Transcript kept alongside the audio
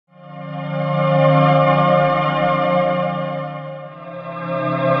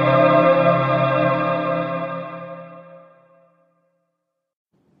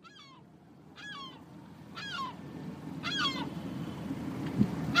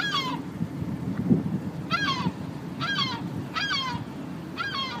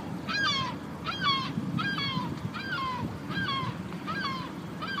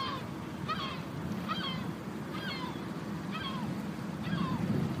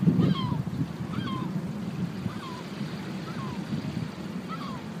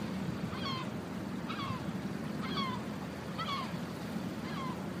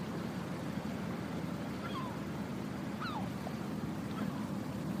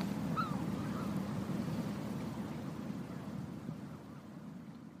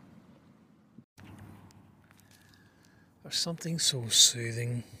There's something so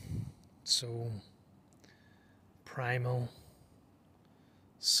soothing, so primal,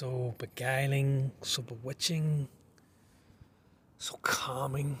 so beguiling, so bewitching, so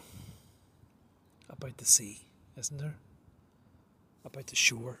calming about the sea, isn't there? About the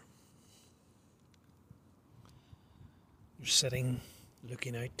shore. You're sitting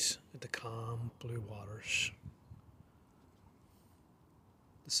looking out at the calm blue waters,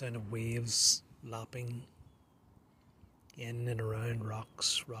 the sound of waves lapping in and around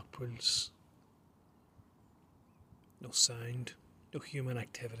rocks, rock pools. No sound, no human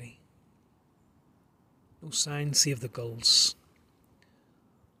activity. No sound save the gulls,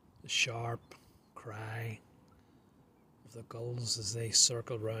 the sharp cry of the gulls as they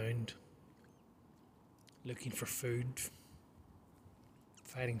circle round, looking for food,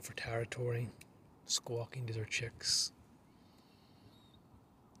 fighting for territory, squawking to their chicks.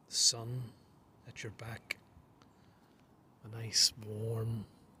 The sun at your back, a nice, warm,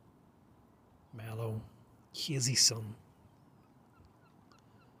 mellow, hazy sun.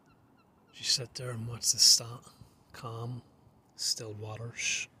 You sit there and watch the calm, still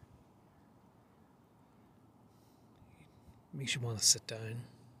waters. It makes you want to sit down,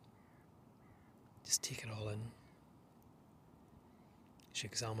 just take it all in. As you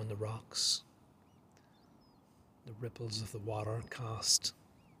examine the rocks, the ripples of the water cast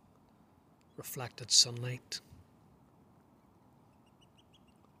reflected sunlight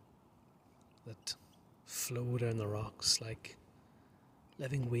that flow down the rocks like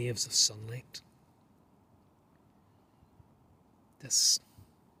living waves of sunlight. This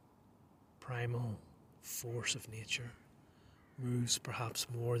primal force of nature moves perhaps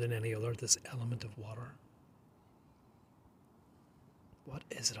more than any other, this element of water. What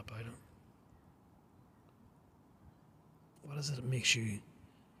is it about it? What is it that makes you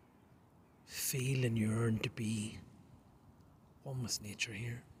feel and yearn to be one with nature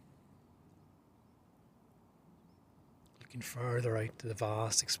here? Looking further out to the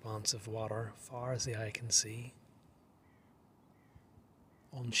vast expanse of water, far as the eye can see,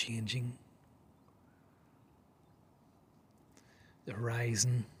 unchanging. The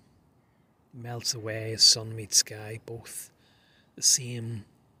horizon melts away as sun meets sky, both the same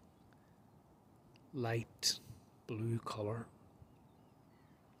light blue colour.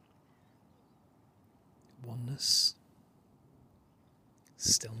 Oneness,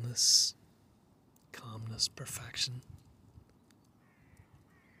 stillness, calmness, perfection.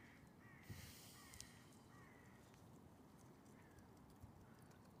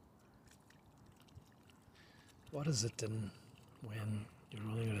 What is it then when you're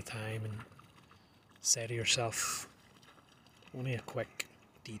running out of time and say to yourself, only a quick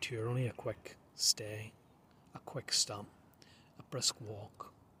detour, only a quick stay, a quick stop, a brisk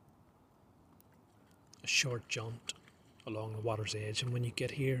walk, a short jaunt along the water's edge, and when you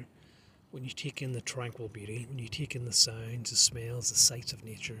get here, when you take in the tranquil beauty, when you take in the sounds, the smells, the sights of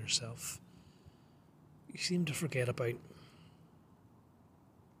nature yourself, you seem to forget about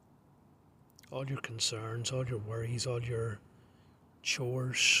all your concerns, all your worries, all your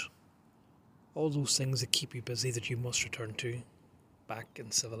chores, all those things that keep you busy that you must return to back in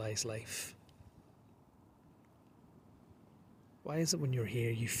civilized life. Why is it when you're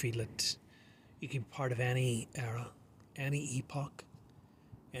here you feel that you can be part of any era, any epoch,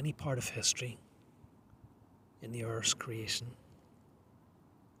 any part of history in the earth's creation?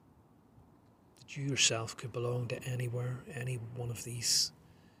 That you yourself could belong to anywhere, any one of these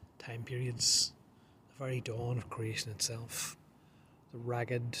time periods, the very dawn of creation itself, the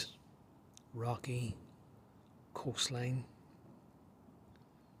ragged, rocky coastline,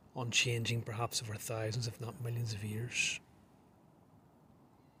 unchanging perhaps over thousands if not millions of years.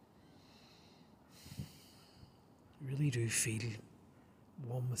 You really do feel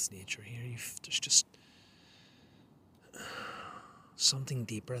one with nature here. There's just something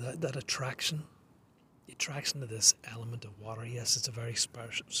deeper, that attraction. The attraction to this element of water. Yes, it's a very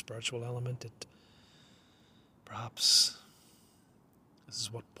spiritual element. It perhaps this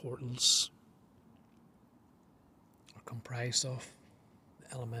is what portals are comprised of,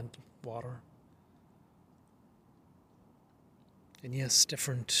 the element of water. And yes,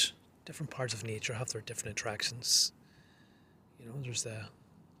 different parts of nature have their different attractions. You know, there's the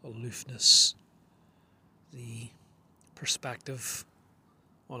aloofness, the perspective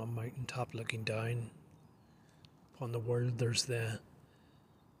on a mountaintop looking down upon the world. There's the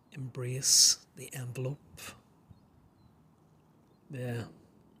embrace, the envelope, the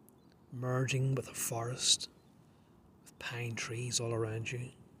merging with a forest, with pine trees all around you.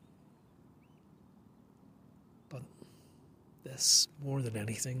 But this, more than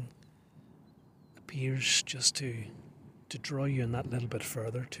anything, appears just to to draw you in that little bit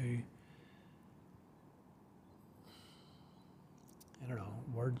further to, I don't know,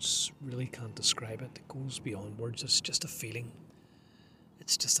 words really can't describe it. It goes beyond words. It's just a feeling.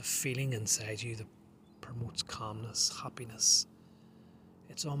 It's just a feeling inside you that promotes calmness, happiness.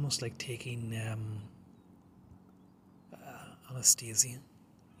 It's almost like taking anesthesia.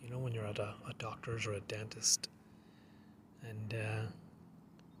 You know, when you're at a doctor's or a dentist and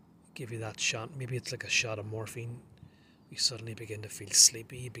give you that shot, maybe it's like a shot of morphine. You suddenly begin to feel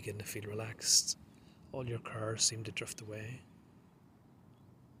sleepy, you begin to feel relaxed. All your cares seem to drift away.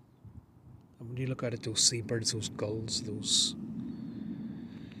 And when you look out at those seabirds, those gulls, those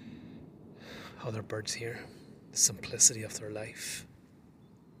other birds here, the simplicity of their life.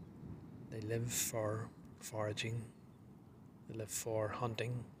 They live for foraging, they live for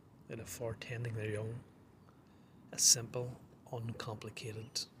hunting, they live for tending their young. A simple,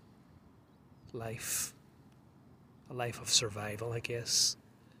 uncomplicated life. A life of survival, I guess.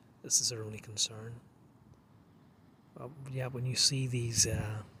 This is their only concern. Yeah, when you see these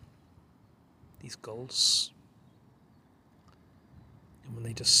gulls, and when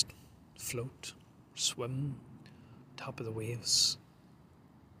they just float, swim, top of the waves,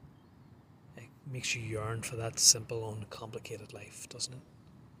 it makes you yearn for that simple, uncomplicated life, doesn't it?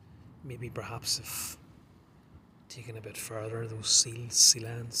 Maybe perhaps if taken a bit further, those seals, sea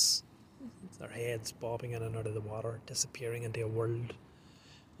lions, their heads bobbing in and out of the water, disappearing into a world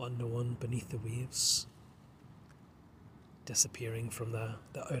unknown beneath the waves, disappearing from the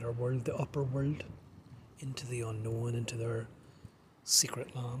outer world, the upper world, into the unknown, into their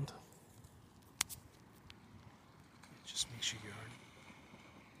secret land. It just makes you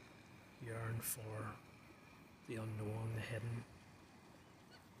yearn for the unknown, the hidden,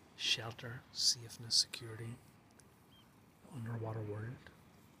 shelter, safeness, security, underwater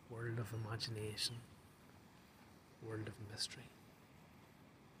world of imagination, world of mystery.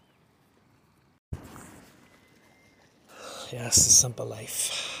 Yes, the simple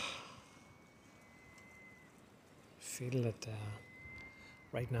life. I feel that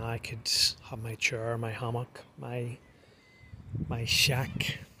right now I could have my chair, my hammock, my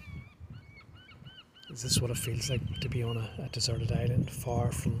shack. Is this what it feels like to be on a deserted island,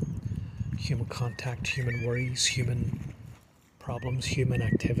 far from human contact, human worries, human problems, human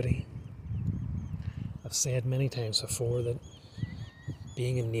activity? I've said many times before that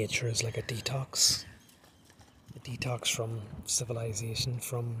being in nature is like a detox. A detox from civilization,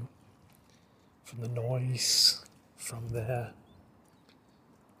 from the noise, from the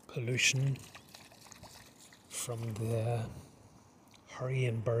pollution, from the hurry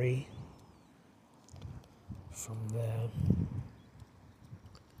and bury, from the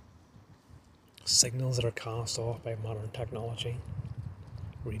signals that are cast off by modern technology,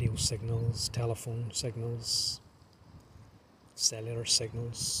 radio signals, telephone signals, cellular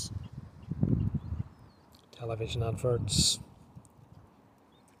signals, television adverts,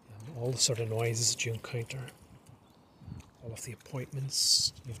 and all the sort of noises that you encounter, all of the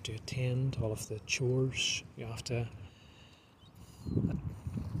appointments you have to attend, all of the chores you have to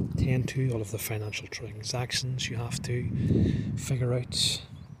attend to, all of the financial transactions you have to figure out,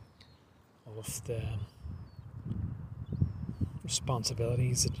 all of the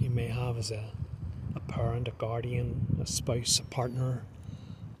responsibilities that you may have as a parent, a guardian, a spouse, a partner,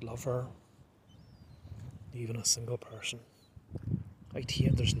 lover, even a single person. Out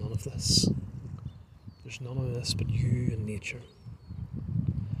here there's none of this. There's none of this but you and nature.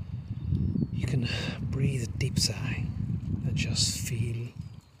 You can breathe a deep sigh and just feel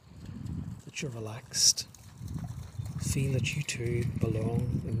that you're relaxed. Feel that you too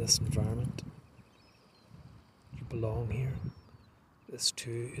belong in this environment. You belong here. This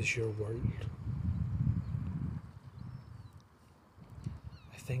too is your world.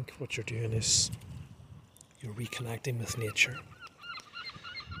 I think what you're doing is you're reconnecting with nature.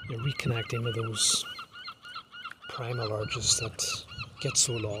 You're reconnecting with those primal urges that get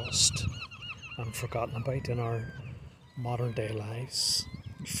so lost and forgotten about in our modern day lives.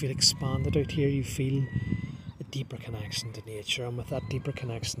 You feel expanded out here, you feel a deeper connection to nature, and with that deeper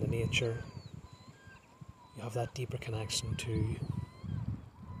connection to nature, you have that deeper connection to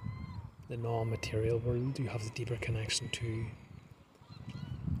the non-material world, you have the deeper connection to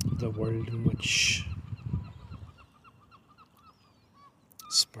the world in which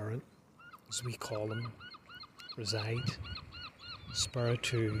spirit, as we call them, reside. Spirit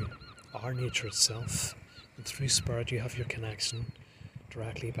to our nature itself, and through spirit you have your connection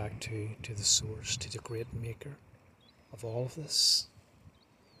directly back to the source, to the great maker of all of this,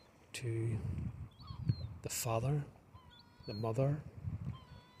 to the Father, the Mother,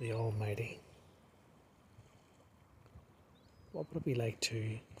 the Almighty. What would it be like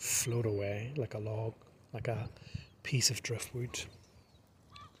to float away like a log, like a piece of driftwood?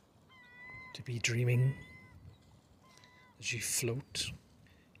 To be dreaming as you float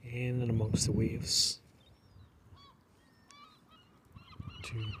in and amongst the waves.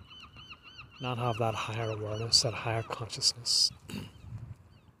 To not have that higher awareness, that higher consciousness.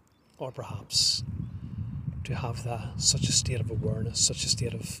 Or perhaps to have such a state of awareness, such a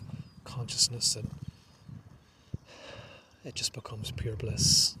state of consciousness that it just becomes pure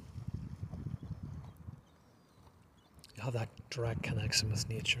bliss. You have that direct connection with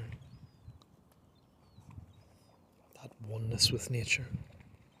nature, that oneness with nature,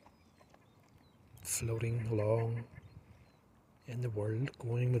 floating along in the world,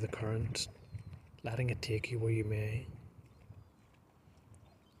 going with the current, letting it take you where you may.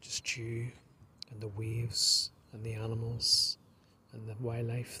 Just you and the waves and the animals and the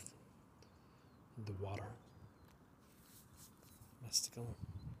wildlife and the water. Mystical,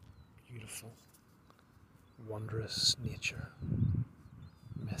 beautiful, wondrous nature.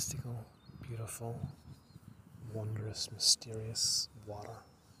 Mystical, beautiful, wondrous, mysterious water.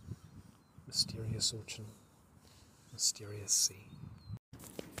 Mysterious ocean. Mysterious sea.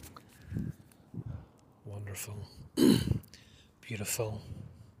 Wonderful, beautiful,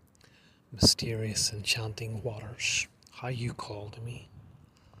 mysterious, enchanting waters. How you call to me.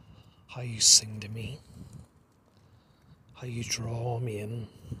 How you sing to me. How you draw me in,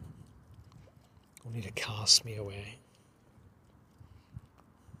 only to cast me away,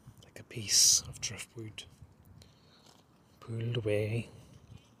 like a piece of driftwood, pulled away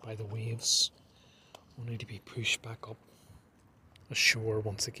by the waves, only to be pushed back up ashore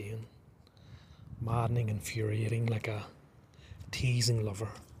once again, maddening, infuriating, like a teasing lover.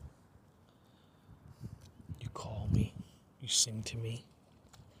 You call me, you sing to me,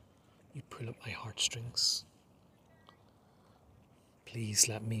 you pull at my heartstrings. Please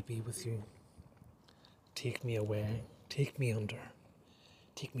let me be with you. Take me away, take me under,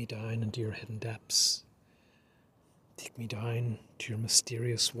 take me down into your hidden depths. Take me down to your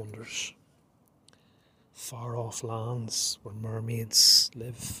mysterious wonders. Far off lands where mermaids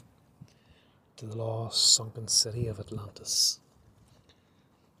live, to the lost sunken city of Atlantis.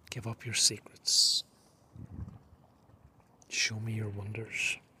 Give up your secrets. Show me your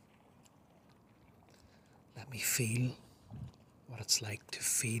wonders. Let me feel what it's like to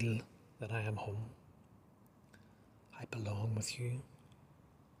feel that I am home. I belong with you.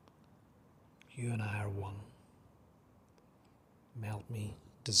 You and I are one. Melt me,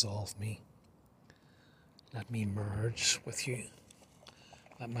 dissolve me. Let me merge with you.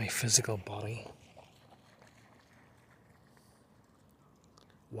 Let my physical body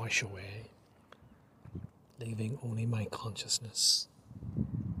wash away, leaving only my consciousness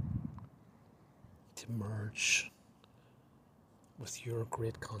to merge with your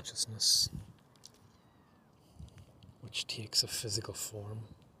great consciousness, which takes a physical form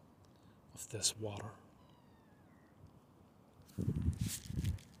of this water.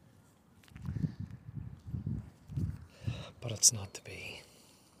 But it's not to be.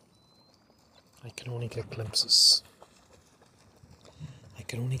 I can only get glimpses. I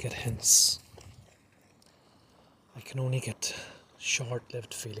can only get hints. I can only get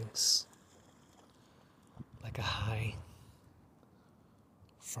short-lived feelings, like a high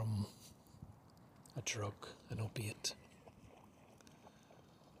from a drug, an opiate.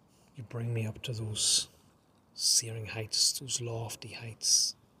 You bring me up to those searing heights, those lofty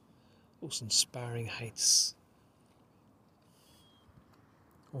heights, those inspiring heights,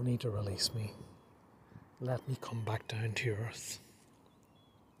 only to release me. Let me come back down to earth,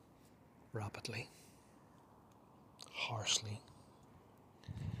 rapidly, harshly.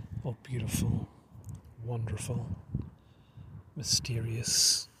 Oh, beautiful, wonderful,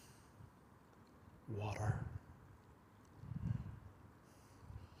 mysterious water.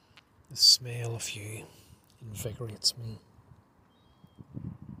 The smell of you invigorates me,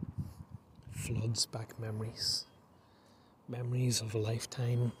 floods back memories, memories of a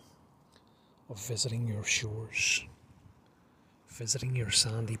lifetime of visiting your shores, visiting your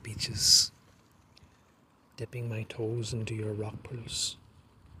sandy beaches, dipping my toes into your rock pools.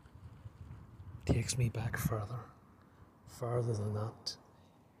 Takes me back further than that,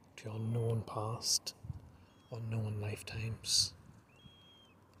 to unknown past, unknown lifetimes,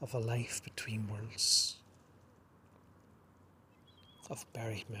 of a life between worlds, of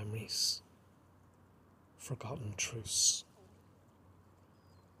buried memories, forgotten truths.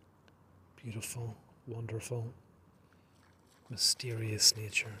 Beautiful, wonderful, mysterious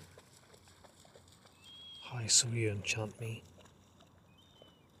nature. How so you enchant me.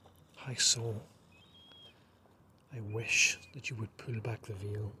 How so I wish that you would pull back the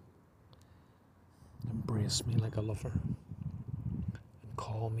veil, embrace me like a lover, and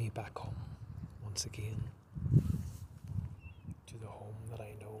call me back home once again to the home that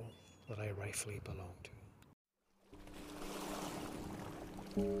I know that I rightfully belong to.